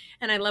world.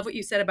 And I love what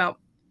you said about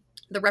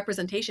the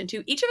representation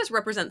too. Each of us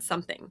represents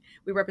something.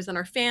 We represent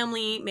our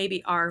family,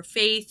 maybe our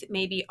faith,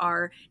 maybe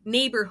our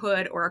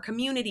neighborhood or our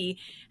community.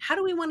 How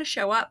do we want to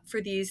show up for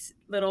these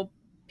little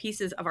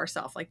pieces of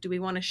ourselves? Like, do we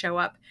want to show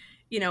up,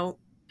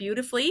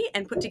 beautifully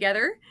and put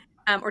together?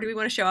 Or do we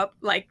want to show up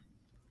like,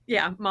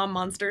 mom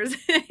monsters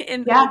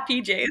in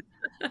PJs?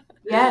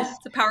 Yes.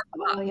 It's a powerful.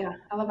 Oh yeah.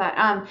 I love that.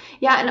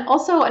 And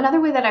also another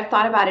way that I've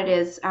thought about it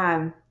is,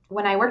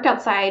 when I worked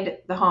outside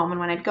the home and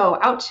when I'd go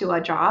out to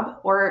a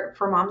job, or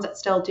for moms that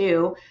still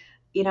do,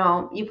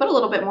 you put a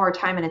little bit more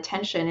time and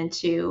attention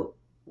into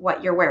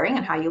what you're wearing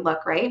and how you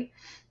look, right?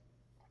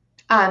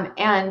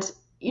 And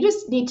we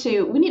need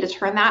to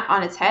turn that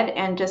on its head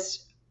and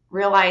just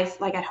realize,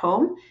 like at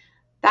home,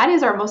 that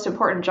is our most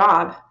important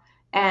job.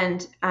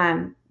 And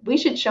we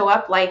should show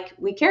up like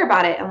we care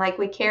about it, and like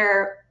we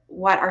care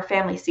what our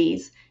family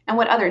sees and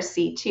what others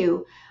see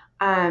too.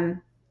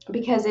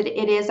 Because it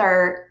is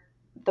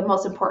the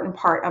most important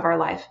part of our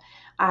life.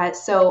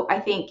 So I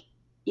think,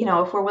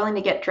 if we're willing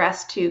to get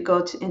dressed to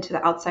go into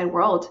the outside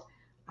world,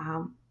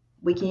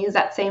 we can use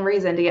that same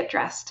reason to get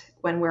dressed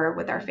when we're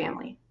with our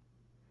family.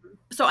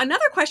 So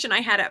another question I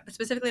had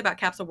specifically about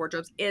capsule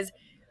wardrobes is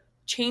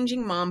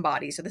changing mom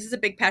bodies. So this is a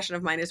big passion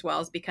of mine as well,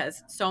 is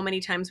because so many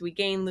times we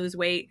gain, lose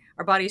weight,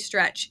 our bodies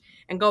stretch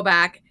and go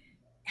back.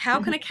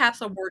 How can a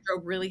capsule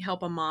wardrobe really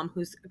help a mom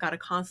who's got a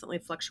constantly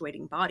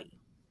fluctuating body?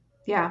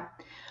 Yeah.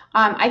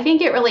 I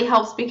think it really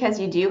helps because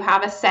you do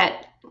have a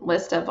set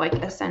list of like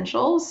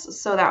essentials,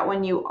 so that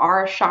when you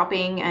are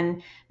shopping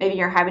and maybe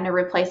you're having to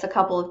replace a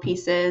couple of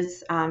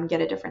pieces,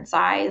 get a different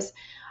size,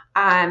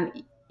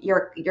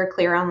 you're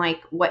clear on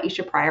like what you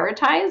should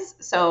prioritize.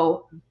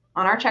 So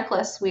on our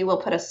checklist, we will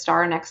put a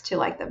star next to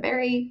like the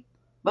very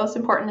most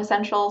important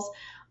essentials.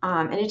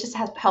 And it just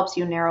helps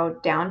you narrow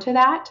down to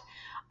that.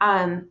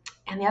 And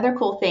the other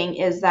cool thing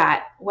is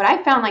that what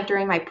I found like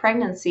during my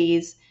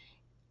pregnancies,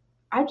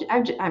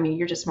 I mean,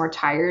 you're just more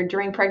tired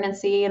during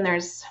pregnancy, and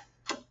there's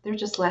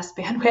just less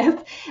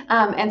bandwidth.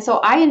 And so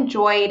I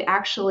enjoyed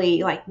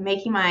actually like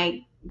making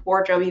my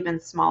wardrobe even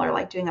smaller,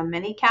 like doing a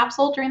mini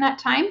capsule during that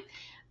time.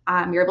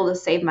 You're able to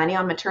save money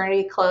on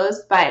maternity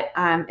clothes, but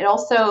it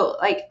also,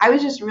 like, I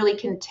was just really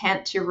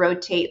content to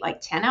rotate like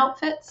 10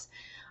 outfits.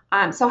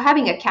 So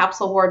having a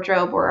capsule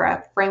wardrobe or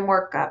a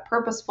framework, a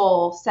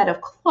purposeful set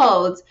of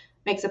clothes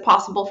makes it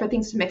possible for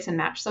things to mix and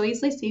match so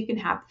easily. So you can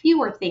have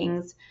fewer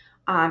things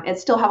and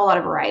still have a lot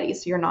of variety.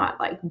 So you're not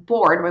like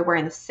bored by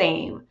wearing the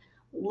same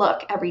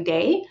look every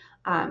day.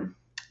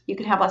 You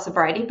can have less of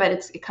variety, but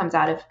it comes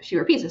out of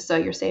fewer pieces. So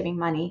you're saving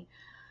money.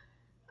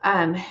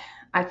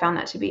 I found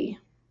that to be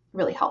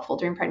really helpful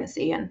during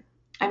pregnancy. And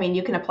I mean,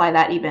 you can apply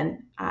that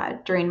even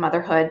during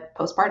motherhood,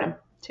 postpartum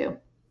too,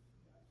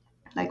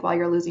 like while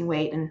you're losing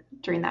weight and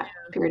during that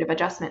period of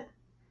adjustment.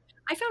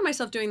 I found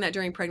myself doing that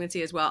during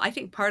pregnancy as well. I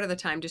think part of the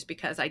time just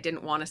because I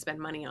didn't want to spend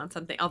money on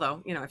something,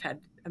 although, I've had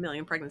a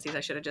million pregnancies. I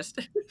should have just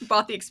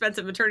bought the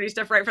expensive maternity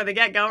stuff right from the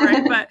get-go,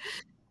 right? But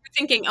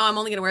thinking, I'm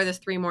only going to wear this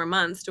 3 more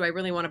months. Do I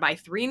really want to buy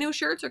 3 new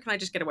shirts, or can I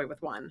just get away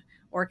with one?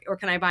 Or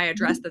can I buy a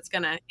dress that's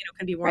going to,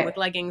 can be worn with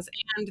leggings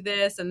and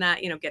this and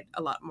that, get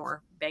a lot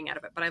more bang out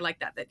of it. But I like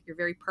that you're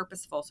very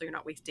purposeful, so you're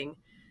not wasting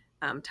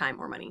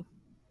time or money.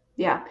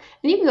 Yeah.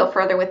 And you can go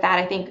further with that.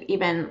 I think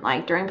even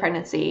like during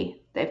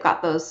pregnancy, they've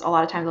got a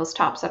lot of times those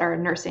tops that are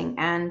nursing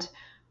and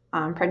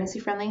pregnancy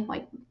friendly,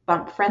 like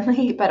bump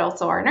friendly, but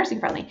also are nursing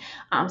friendly.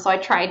 So I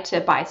tried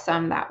to buy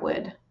some that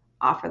would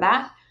offer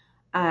that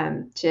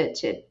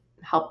to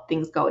help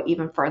things go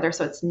even further.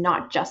 So it's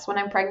not just when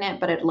I'm pregnant,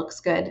 but it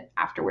looks good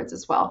afterwards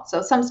as well.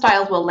 So some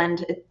styles will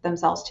lend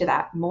themselves to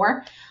that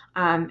more.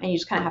 And you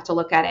just kind of have to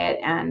look at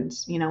it. And,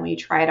 when you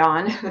try it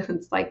on,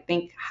 it's like,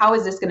 think, how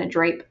is this going to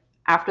drape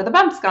after the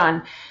bump's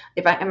gone?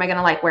 Am I going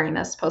to like wearing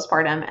this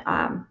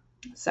postpartum?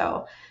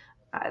 So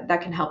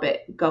that can help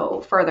it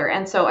go further.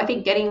 And so I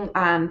think getting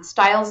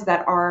styles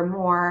that are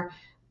more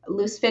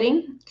loose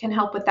fitting can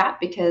help with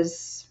that,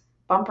 because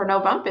bump or no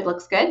bump, it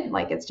looks good.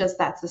 Like, it's just,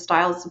 that's the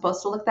style is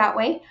supposed to look that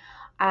way.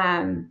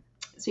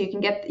 So you can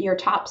get your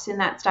tops in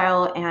that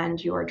style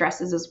and your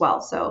dresses as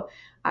well. So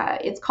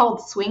it's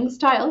called swing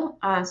style,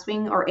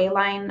 swing or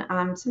A-line.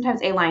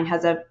 Sometimes A-line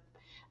has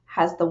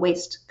the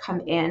waist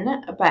come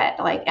in, but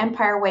like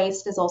Empire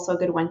waist is also a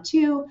good one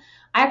too.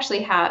 I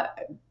actually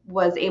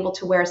was able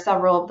to wear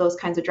several of those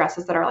kinds of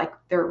dresses that are like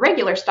their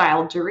regular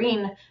style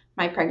during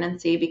my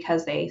pregnancy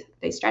because they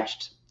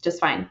stretched just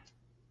fine.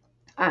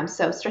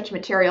 So stretch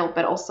material,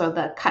 but also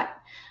the cut,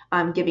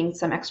 giving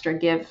some extra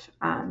give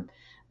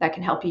that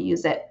can help you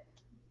use it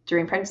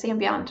during pregnancy and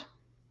beyond.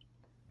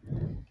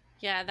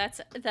 Yeah,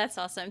 that's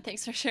awesome.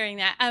 Thanks for sharing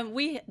that.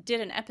 We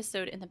did an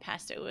episode in the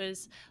past. It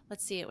was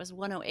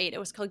 108. It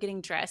was called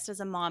Getting Dressed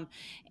as a Mom.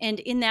 And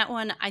in that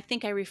one, I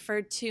think I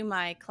referred to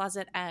my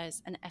closet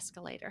as an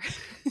escalator.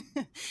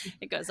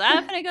 It goes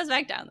up and it goes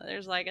back down.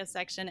 There's like a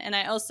section. And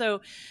I also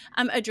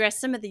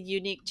addressed some of the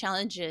unique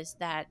challenges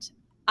that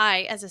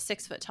I, as a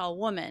 6 foot tall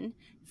woman,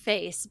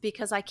 face,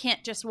 because I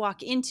can't just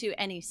walk into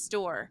any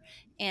store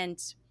and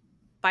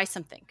buy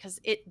something because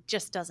it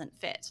just doesn't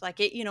fit. Like,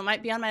 it,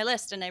 might be on my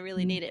list and I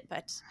really need it,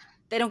 but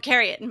they don't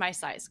carry it in my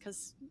size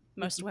because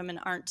most women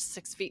aren't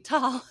 6 feet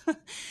tall.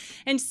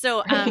 And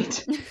so,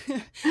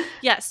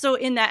 yeah. So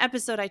in that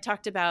episode, I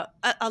talked about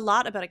a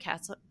lot about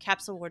a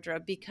capsule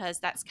wardrobe, because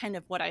that's kind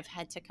of what I've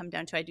had to come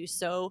down to. I do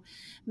sew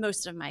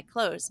most of my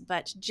clothes,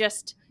 but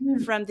just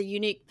from the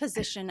unique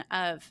position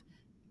of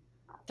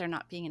there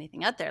not being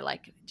anything out there,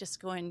 like just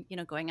going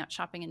out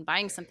shopping and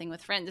buying something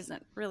with friends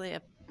isn't really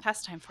a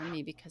pastime for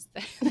me because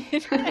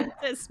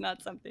there's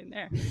not something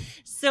there.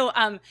 So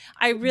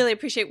I really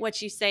appreciate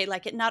what you say.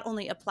 Like, it not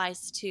only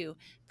applies to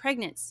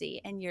pregnancy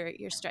and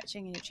you're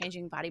stretching and you're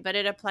changing body, but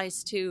it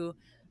applies to,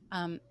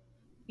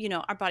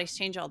 our bodies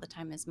change all the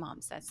time as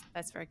moms.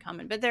 That's very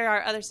common. But there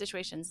are other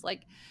situations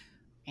like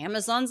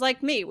Amazon's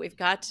like me. We've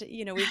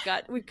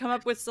come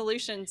up with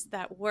solutions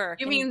that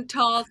work. You mean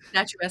tall,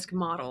 statuesque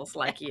models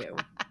like you,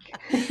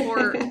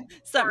 or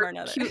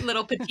cute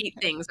little petite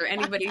things, or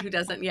anybody who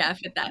doesn't,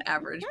 fit that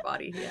average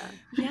body.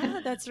 Yeah,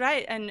 that's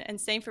right. And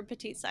same for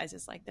petite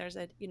sizes. Like there's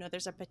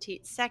a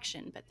petite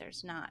section, but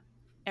there's not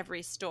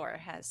every store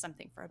has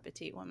something for a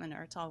petite woman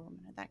or a tall woman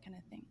or that kind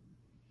of thing.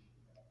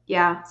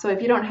 Yeah. So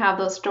if you don't have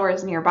those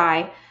stores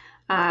nearby,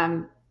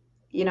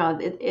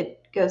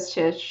 it goes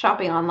to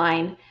shopping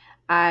online.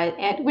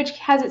 And which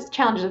has its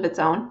challenges of its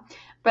own.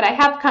 But I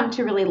have come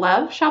to really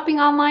love shopping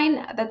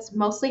online. That's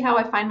mostly how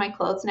I find my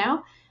clothes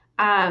now.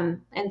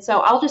 And so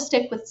I'll just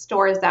stick with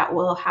stores that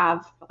will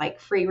have like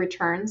free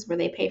returns where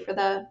they pay for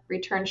the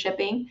return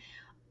shipping.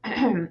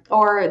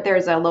 Or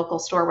there's a local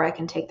store where I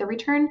can take the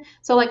return.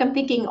 So like I'm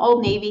thinking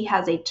Old Navy they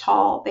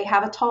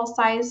have a tall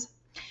size,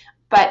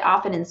 but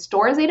often in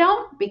stores they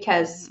don't,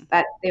 because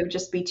that they would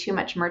just be too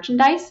much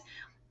merchandise.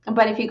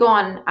 But if you go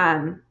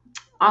on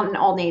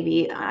Old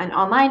Navy and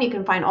online, you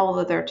can find all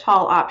of their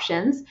tall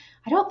options.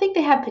 I don't think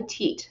they have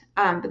petite,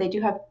 but they do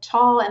have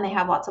tall, and they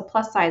have lots of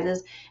plus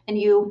sizes. And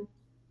you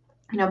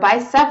buy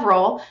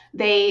several,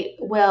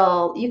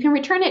 you can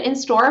return it in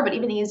store, but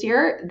even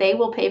easier, they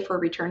will pay for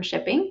return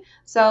shipping.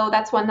 So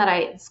that's one that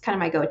it's kind of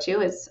my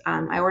go-to is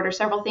I order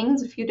several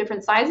things, a few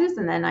different sizes,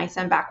 and then I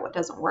send back what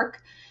doesn't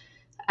work.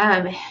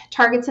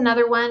 Target's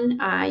another one.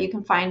 You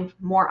can find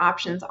more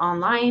options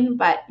online,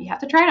 but you have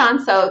to try it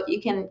on. So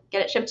you can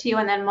get it shipped to you.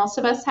 And then most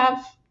of us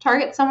have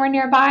Target somewhere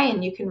nearby,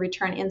 and you can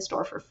return in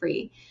store for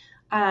free.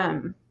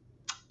 And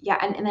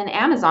then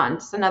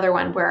Amazon's another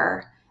one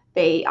where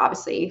they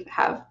obviously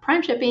have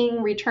Prime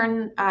shipping,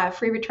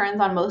 free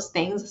returns on most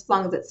things, as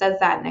long as it says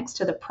that next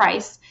to the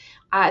price.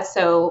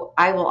 So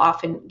I will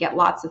often get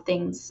lots of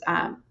things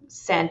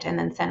sent and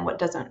then send what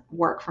doesn't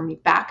work for me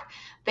back.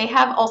 They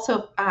have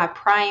also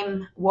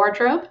Prime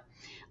Wardrobe.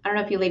 I don't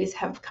know if you ladies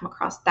have come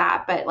across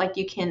that, but like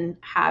you can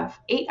have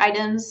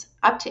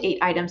up to eight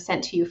items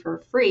sent to you for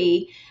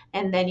free,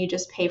 and then you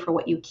just pay for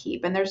what you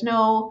keep. And there's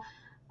no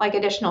like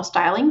additional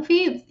styling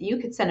fee. You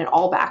could send it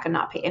all back and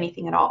not pay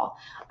anything at all.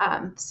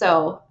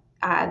 So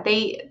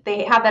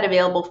they have that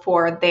available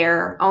for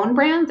their own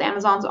brands,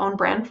 Amazon's own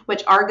brand,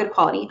 which are good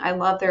quality. I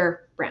love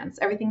their brands.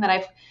 Everything that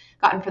I've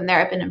gotten from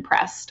there, I've been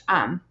impressed.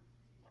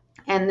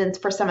 And then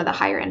for some of the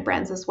higher end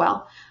brands as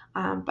well.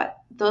 But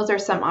those are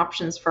some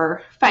options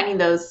for finding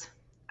those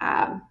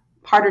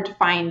harder to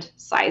find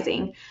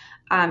sizing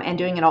and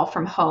doing it all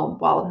from home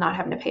while not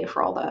having to pay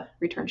for all the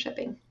return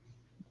shipping.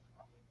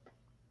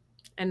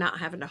 And not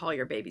having to haul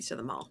your babies to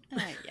the mall.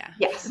 Yeah.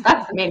 Yes,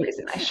 that's the main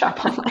reason I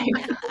shop online.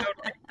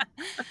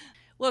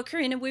 Well,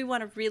 Karina, we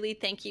want to really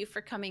thank you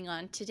for coming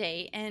on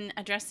today and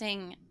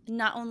addressing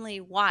not only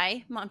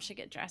why moms should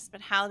get dressed,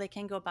 but how they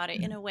can go about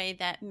it in a way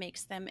that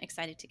makes them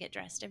excited to get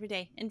dressed every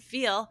day and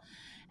feel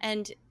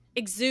and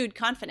exude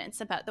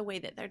confidence about the way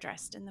that they're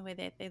dressed and the way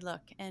that they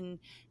look and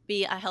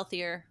be a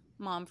healthier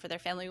mom for their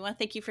family. We want to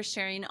thank you for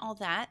sharing all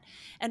that.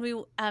 And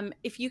we,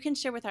 if you can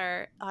share with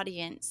our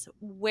audience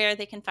where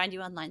they can find you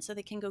online so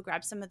they can go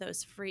grab some of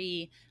those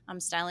free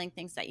styling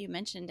things that you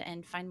mentioned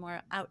and find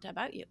more out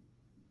about you.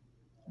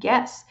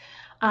 Yes.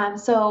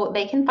 So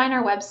they can find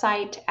our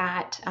website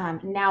at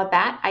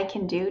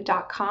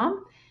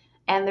nowthatiCanDo.com.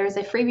 And there's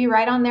a freebie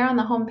right on there on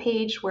the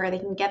homepage where they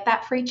can get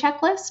that free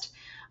checklist.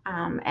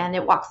 And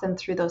it walks them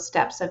through those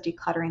steps of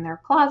decluttering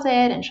their closet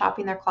and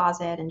shopping their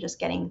closet and just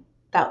getting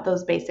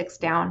those basics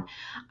down.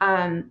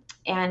 And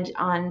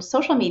on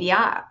social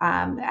media,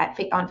 on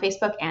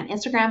Facebook and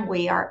Instagram,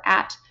 we are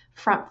at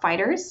Front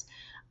Fighters.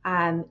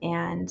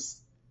 And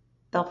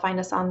they'll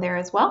find us on there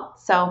as well.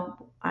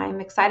 So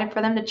I'm excited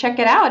for them to check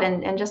it out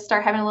and just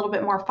start having a little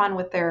bit more fun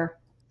with their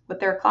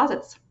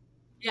closets.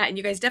 Yeah, and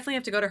you guys definitely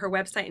have to go to her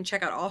website and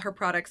check out all her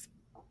products.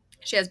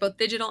 She has both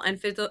digital and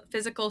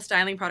physical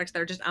styling products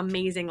that are just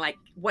amazing, like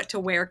what to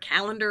wear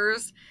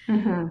calendars,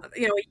 a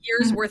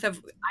year's worth of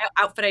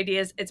outfit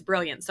ideas. It's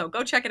brilliant. So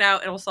go check it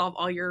out. It'll solve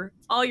all your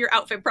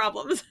outfit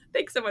problems.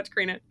 Thanks so much,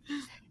 Karina.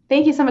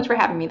 Thank you so much for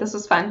having me. This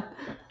was fun.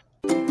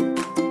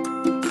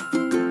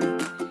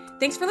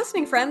 Thanks for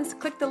listening, friends.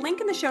 Click the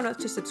link in the show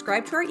notes to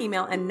subscribe to our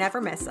email and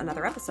never miss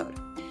another episode.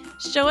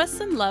 Show us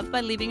some love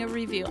by leaving a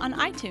review on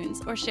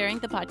iTunes or sharing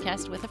the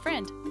podcast with a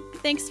friend.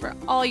 Thanks for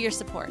all your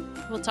support.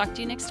 We'll talk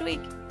to you next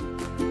week.